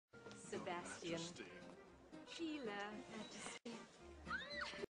Interesting. Sheila, Majesty.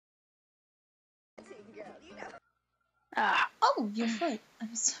 Girl, you know. Oh, your foot.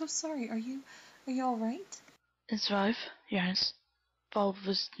 I'm so sorry. Are you all right? It's fine, Your Highness. Fault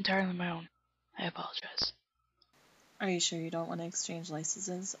was entirely my own. I apologize. Are you sure you don't want to exchange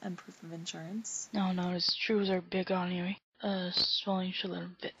licenses and proof of insurance? No, his shoes are big on you. Swelling should let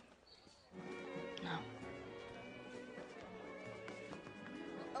him fit. No.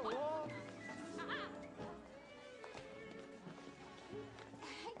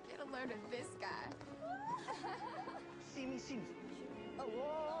 Get a load of this guy. See me.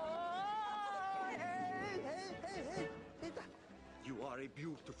 Hey. You are a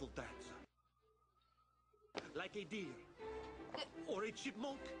beautiful dancer. Like a deer. Or a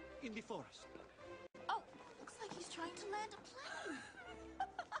chipmunk in the forest. Oh, looks like he's trying to land a plane.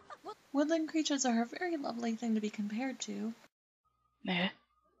 Woodland creatures are a very lovely thing to be compared to. May I?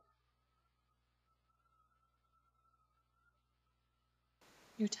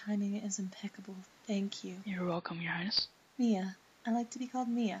 Your timing is impeccable. Thank you. You're welcome, Your Highness. Mia. I like to be called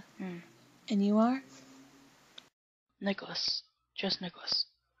Mia. Hmm. And you are? Nicholas. Just Nicholas.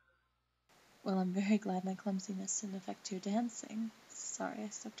 Well, I'm very glad my clumsiness didn't affect your dancing. Sorry I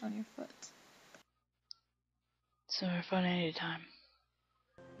stepped on your foot. So we're fun any time.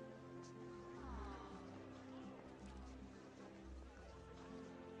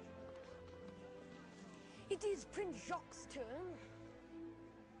 It is Prince Jacques' turn.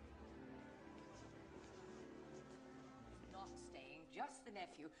 Not staying, just the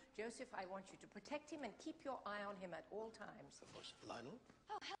nephew. Joseph, I want you to protect him and keep your eye on him at all times. Of course, Lionel.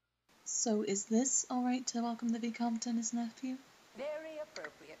 So is this alright to welcome the Vicomte and his nephew? Very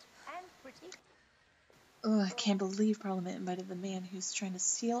appropriate and pretty. Ugh, I can't believe Parliament invited the man who's trying to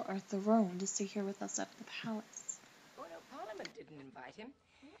steal our throne to stay here with us at the palace. Oh, no, Parliament didn't invite him.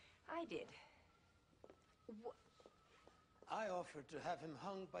 I did. I offered to have him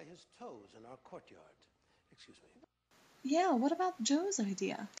hung by his toes in our courtyard. Excuse me. Yeah, what about Joe's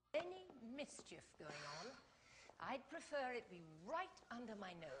idea? Any mischief going on, I'd prefer it be right under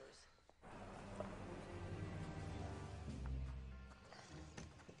my nose.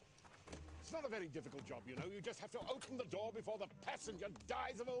 It's not a very difficult job, you know. You just have to open the door before the passenger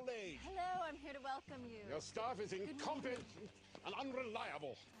dies of old age. Hello, I'm here to welcome you. Your staff is incompetent and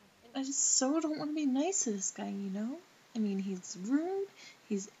unreliable. I just so don't want to be nice to this guy, you know? I mean, he's rude,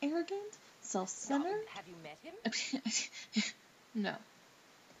 he's arrogant, self-centered. Now, have you met him? No.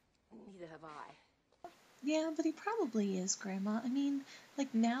 Neither have I. Yeah, but he probably is, Grandma. I mean,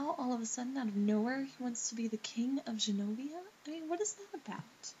 like now, all of a sudden, out of nowhere, he wants to be the king of Genovia? I mean, what is that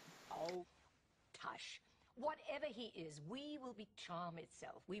about? Oh, tush. Whatever he is, we will be charm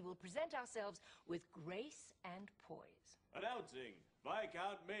itself. We will present ourselves with grace and poise. Announcing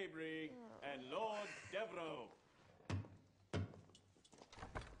Viscount Maybury and Lord Devereux.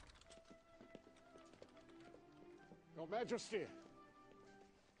 Your Majesty. Your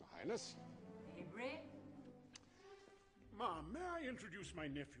Highness. Maybury? Ma, may I introduce my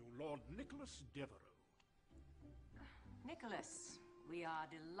nephew, Lord Nicholas Devereux? Nicholas, we are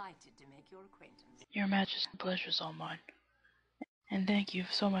delighted to make your acquaintance. Your Majesty, the pleasure's all mine. And thank you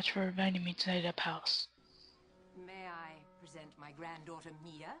so much for inviting me tonight at Palace. May I present my granddaughter,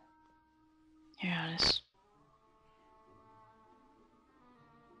 Mia? Your Highness.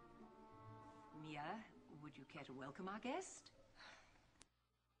 Mia, would you care to welcome our guest?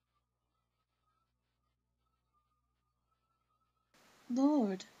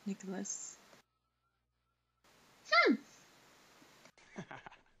 Lord Nicholas.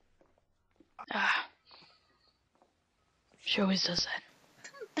 She always does that.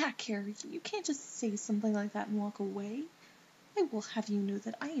 Come back here. You can't just say something like that and walk away. I will have you know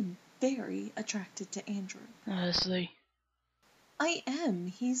that I am very attracted to Andrew. Honestly. I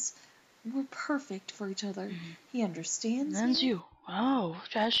am. We're perfect for each other. He understands That's me. you. Oh,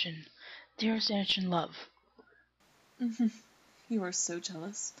 fashion. Dearest ancient love. You are so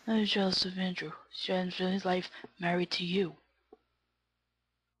jealous. I'm jealous of Andrew. He spends his life married to you.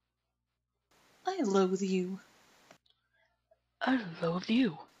 I loathe you. I loathe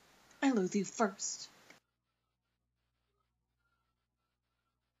you. I loathe you first.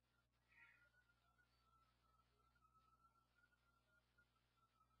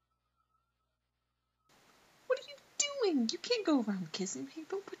 What are you doing? You can't go around kissing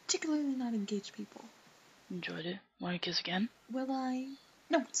people, particularly not engaged people. Enjoyed it. Want to kiss again? Will I?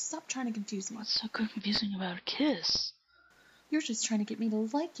 No, stop trying to confuse me. What's so confusing about a kiss? You're just trying to get me to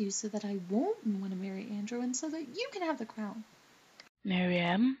like you so that I won't want to marry Andrew and so that you can have the crown. Maybe I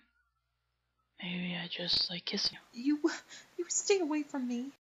am. Maybe I just like kissing you. You stay away from me.